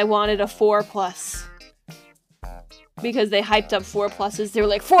 And I wanted a 4+. Because they hyped up 4+. They were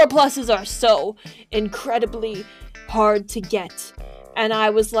like, 4+ are so incredibly hard to get. And I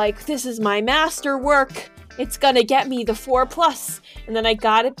was like, this is my masterwork. It's gonna get me the 4+. And then I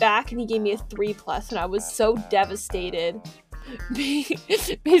got it back and he gave me a 3+, and I was so devastated.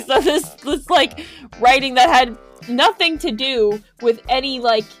 Based on this like writing that had nothing to do with any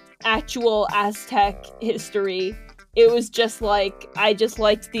like actual Aztec history. It was just like, I just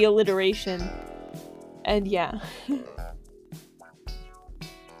liked the alliteration. And yeah.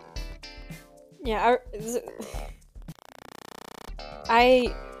 Yeah,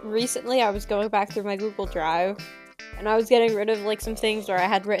 I recently, I was going back through my Google Drive, and I was getting rid of, like, some things where I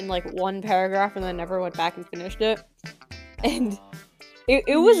had written, like, 1 paragraph and then never went back and finished it. And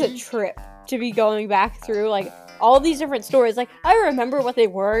it was a trip to be going back through, like, all these different stories. Like, I remember what they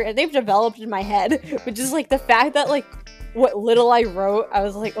were, and they've developed in my head, but just, like, the fact that, like, what little I wrote, I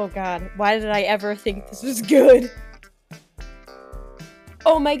was like, oh god, why did I ever think this was good?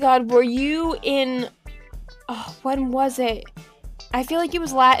 Oh my god, were you in... Oh, when was it? I feel like it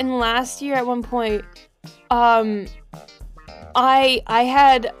was Latin last year at one point. I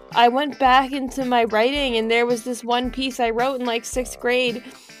went back into my writing, and there was this one piece I wrote in like 6th grade,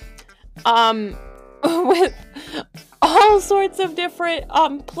 with all sorts of different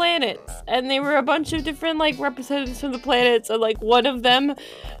planets, and they were a bunch of different like representatives from the planets, and like one of them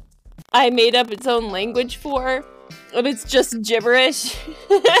I made up its own language for, and it's just gibberish.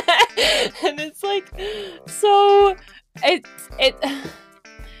 And it's like, so it's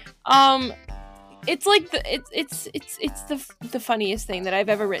like the funniest thing that I've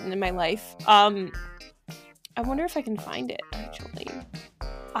ever written in my life. I wonder if I can find it, actually.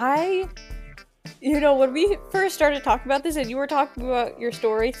 You know, when we first started talking about this, and you were talking about your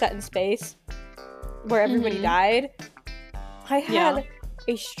story set in space, where everybody died, I had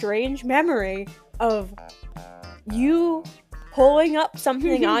a strange memory of you pulling up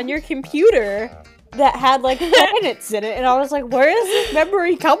something on your computer that had, like, planets in it, and I was like, where is this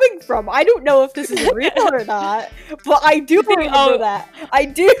memory coming from? I don't know if this is real or not, but I do remember that. I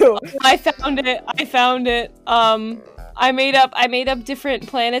do! I found it. I made up different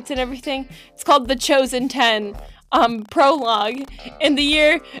planets and everything. It's called The Chosen 10. Prologue. In the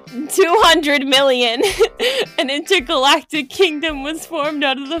year 200 million, an intergalactic kingdom was formed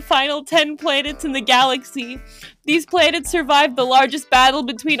out of the final 10 planets in the galaxy. These planets survived the largest battle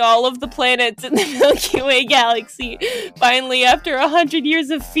between all of the planets in the Milky Way galaxy. Finally, after 100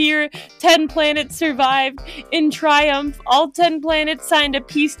 years of fear, 10 planets survived. In triumph, all 10 planets signed a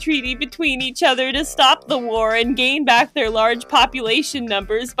peace treaty between each other to stop the war and gain back their large population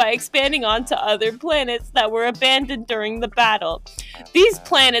numbers by expanding onto other planets that were abandoned during the battle. These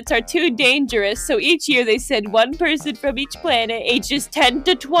planets are too dangerous, so each year they send one person from each planet, ages 10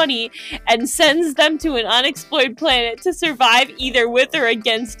 to 20, and sends them to an unexplored planet to survive either with or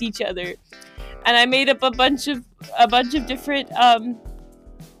against each other. And I made up a bunch of different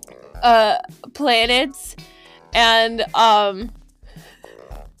planets, and this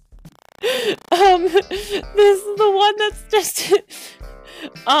is the one that's just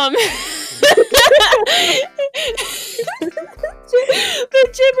the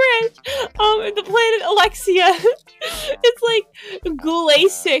gibberish. The planet Alexia. It's like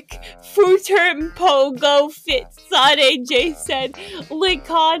Gulasic, Futerm Pogo Fit Sade Jason,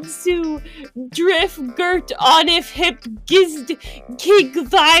 Likansu, Drift Gert Onif Hip Gizd Kig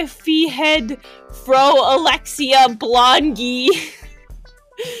Thy Fee Head Fro Alexia Blongi.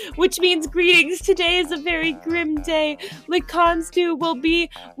 Which means greetings, today is a very grim day. Likanstu will be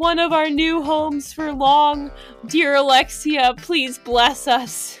one of our new homes for long. Dear Alexia, please bless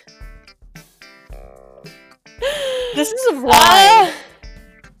us. This is a rhyme.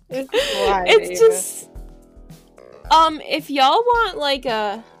 It's just... if y'all want, like,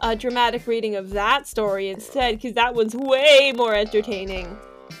 a dramatic reading of that story instead, because that one's way more entertaining,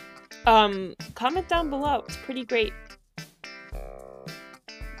 comment down below. It's pretty great.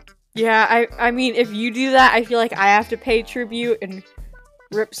 Yeah, I mean, if you do that, I feel like I have to pay tribute and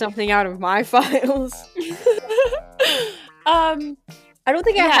rip something out of my files. I don't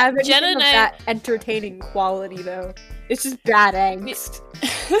think I have anything Jenna of and I- that entertaining quality, though. It's just bad angst.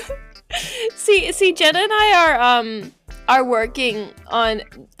 see, Jenna and I are working on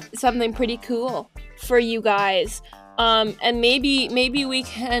something pretty cool for you guys. And maybe we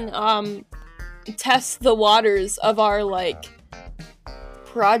can test the waters of our like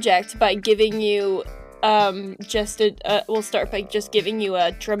project by giving you we'll start by just giving you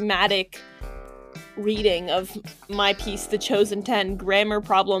a dramatic reading of my piece, The Chosen 10, grammar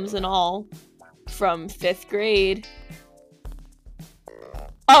problems and all, from 5th grade.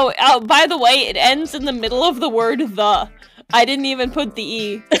 Oh, by the way, it ends in the middle of the word the. I didn't even put the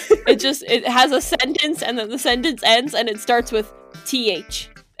E. It has a sentence, and then the sentence ends, and it starts with TH,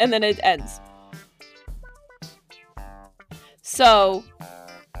 and then it ends. So,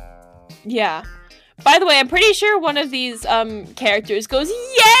 yeah. By the way, I'm pretty sure one of these characters goes,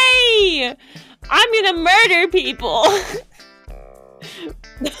 "Yay! I'm gonna murder people!"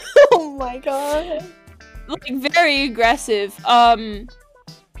 Oh my god. Like, very aggressive.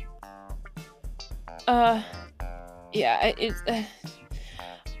 Yeah,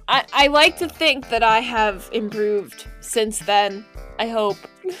 I like to think that I have improved since then. I hope.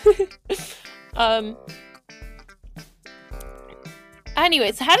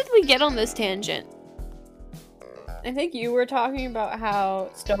 Anyways, how did we get on this tangent? I think you were talking about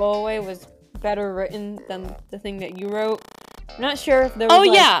how Stowaway was better written than the thing that you wrote. I'm not sure if there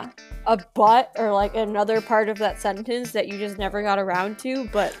was a but or like another part of that sentence that you just never got around to,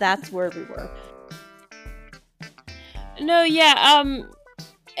 but that's where we were. No, yeah,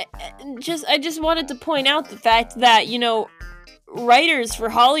 I just wanted to point out the fact that, you know, writers for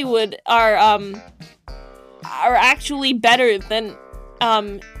Hollywood are actually better than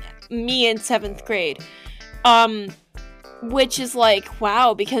me in 7th grade. Which is like,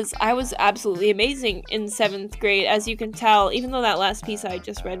 wow, because I was absolutely amazing in 7th grade, as you can tell, even though that last piece I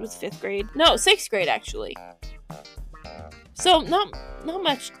just read was 5th grade. No, 6th grade, actually. So, not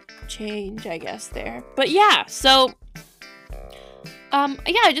much change, I guess, there. But yeah, so,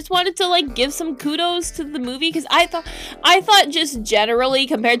 yeah, I just wanted to, like, give some kudos to the movie, because I thought just generally,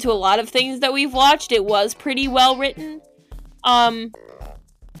 compared to a lot of things that we've watched, it was pretty well written.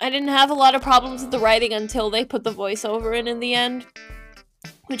 I didn't have a lot of problems with the writing until they put the voiceover in the end.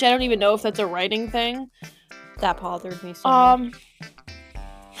 Which I don't even know if that's a writing thing. That bothered me so much.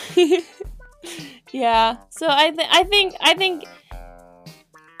 Yeah. So I think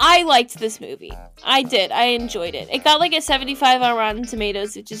I liked this movie. I did. I enjoyed it. It got like a 75 on Rotten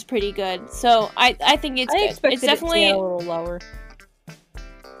Tomatoes, which is pretty good. So I think it's good. It's definitely a little lower.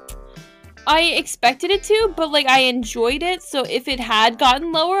 I expected it to, but like I enjoyed it, so if it had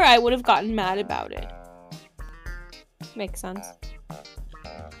gotten lower, I would have gotten mad about it. Makes sense.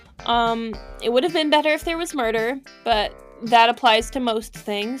 It would have been better if there was murder, but that applies to most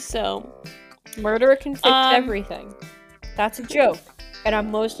things, so... Murder can fix everything. That's a joke, and I'm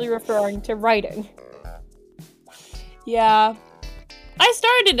mostly referring to writing. Yeah. I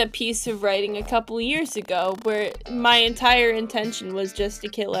started a piece of writing a couple years ago where my entire intention was just to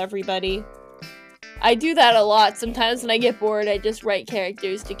kill everybody. I do that a lot. Sometimes when I get bored, I just write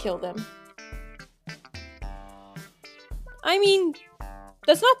characters to kill them. I mean,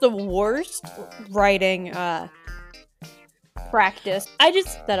 that's not the worst writing practice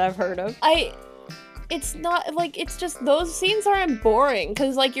that I've heard of. It's not, like, it's just, those scenes aren't boring,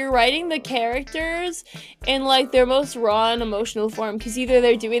 because, like, you're writing the characters in, like, their most raw and emotional form, because either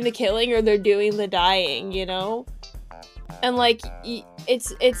they're doing the killing or they're doing the dying, you know? And, like, I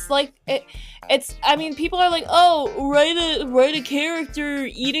mean, people are like, oh, write a character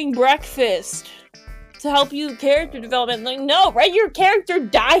eating breakfast to help you character development. Like, no, write your character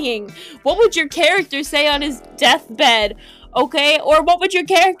dying. What would your character say on his deathbed? Okay, or what would your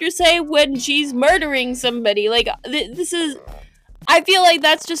character say when she's murdering somebody? Like, this is... I feel like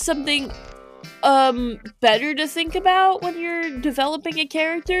that's just something, better to think about when you're developing a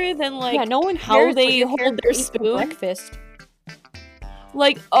character than, like, no one how they hold their spoon. Breakfast.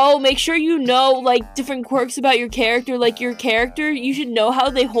 Like, oh, make sure you know, like, different quirks about your character. Like, your character, you should know how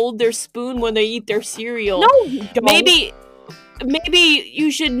they hold their spoon when they eat their cereal. No, you don't. Maybe you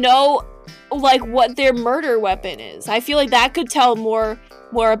should know, like, what their murder weapon is. I feel like that could tell more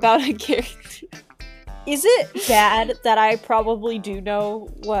about a character. Is it bad that I probably do know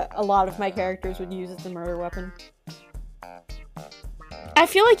what a lot of my characters would use as a murder weapon? I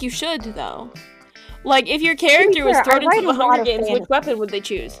feel like you should, though. Like, if your character was thrown into the Hunger Games, which weapon would they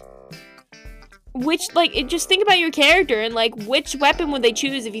choose? just think about your character and like which weapon would they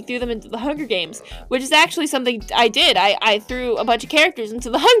choose if you threw them into the Hunger Games, which is actually something I did. I threw a bunch of characters into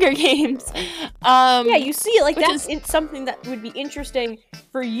the Hunger Games. Yeah, you see, like it's something that would be interesting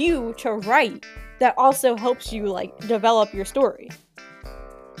for you to write that also helps you like develop your story.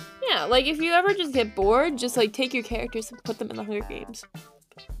 Yeah, like if you ever just get bored, just like take your characters and put them in the Hunger Games.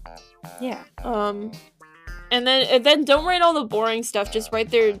 Yeah. And then don't write all the boring stuff, just write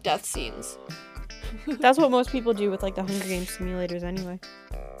their death scenes. That's what most people do with like the Hunger Games simulators anyway.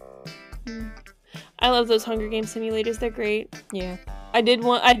 I love those Hunger Games simulators, they're great. Yeah. I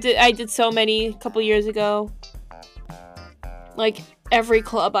did so many a couple years ago. Like every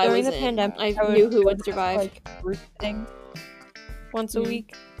club I was in, pandemic, I knew who would survive. Like group thing once a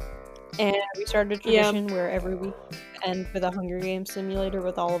week. And we started a tradition where every week end with a Hunger Games simulator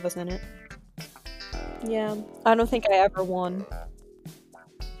with all of us in it. Yeah. I don't think I ever won.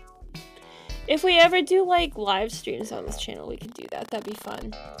 If we ever do like live streams on this channel, we can do that. That'd be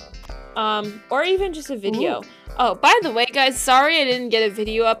fun. Or even just a video. Ooh. Oh, by the way, guys, sorry I didn't get a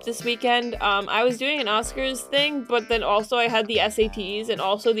video up this weekend. I was doing an Oscars thing, but then also I had the SATs, and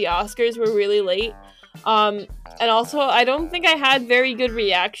also the Oscars were really late. And also, I don't think I had very good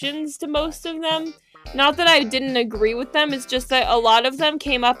reactions to most of them. Not that I didn't agree with them, it's just that a lot of them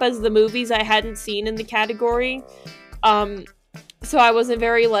came up as the movies I hadn't seen in the category. So I wasn't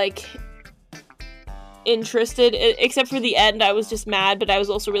very, like, interested, except for the end. I was just mad, but I was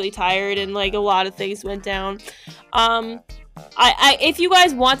also really tired, and, like, a lot of things went down. If you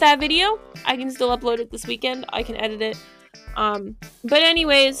guys want that video, I can still upload it this weekend. I can edit it. But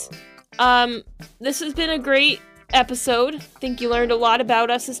anyways, this has been a great episode. I think you learned a lot about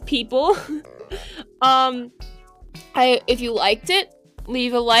us as people. If you liked it,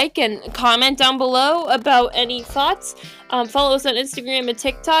 leave a like and comment down below about any thoughts. Follow us on Instagram and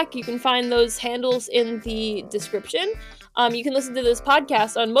TikTok. You can find those handles in the description. You can listen to this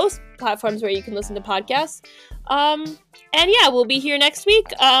podcast on most platforms where you can listen to podcasts. And yeah, we'll be here next week.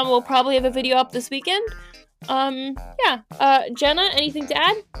 We'll probably have a video up this weekend. Jenna, anything to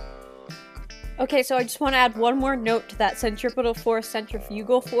add? Okay, so I just want to add one more note to that centripetal force,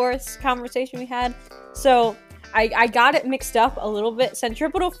 centrifugal force conversation we had. So, I got it mixed up a little bit.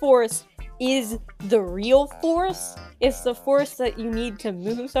 Centripetal force is the real force. It's the force that you need to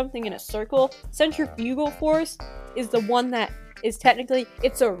move something in a circle. Centrifugal force is the one that is technically,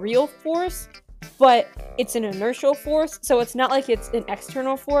 it's a real force, but it's an inertial force. So it's not like it's an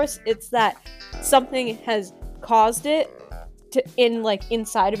external force. It's that something has caused it to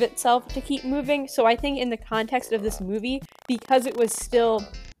inside of itself to keep moving. So I think in the context of this movie, because it was still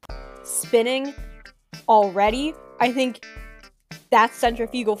spinning already, I think that's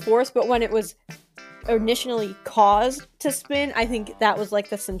centrifugal force, but when it was initially caused to spin, I think that was like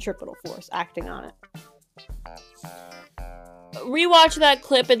the centripetal force acting on it. Rewatch that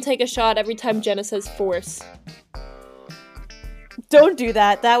clip and take a shot every time Jenna says force. Don't do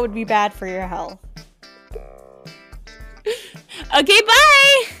that. That would be bad for your health. Okay,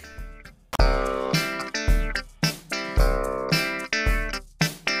 bye!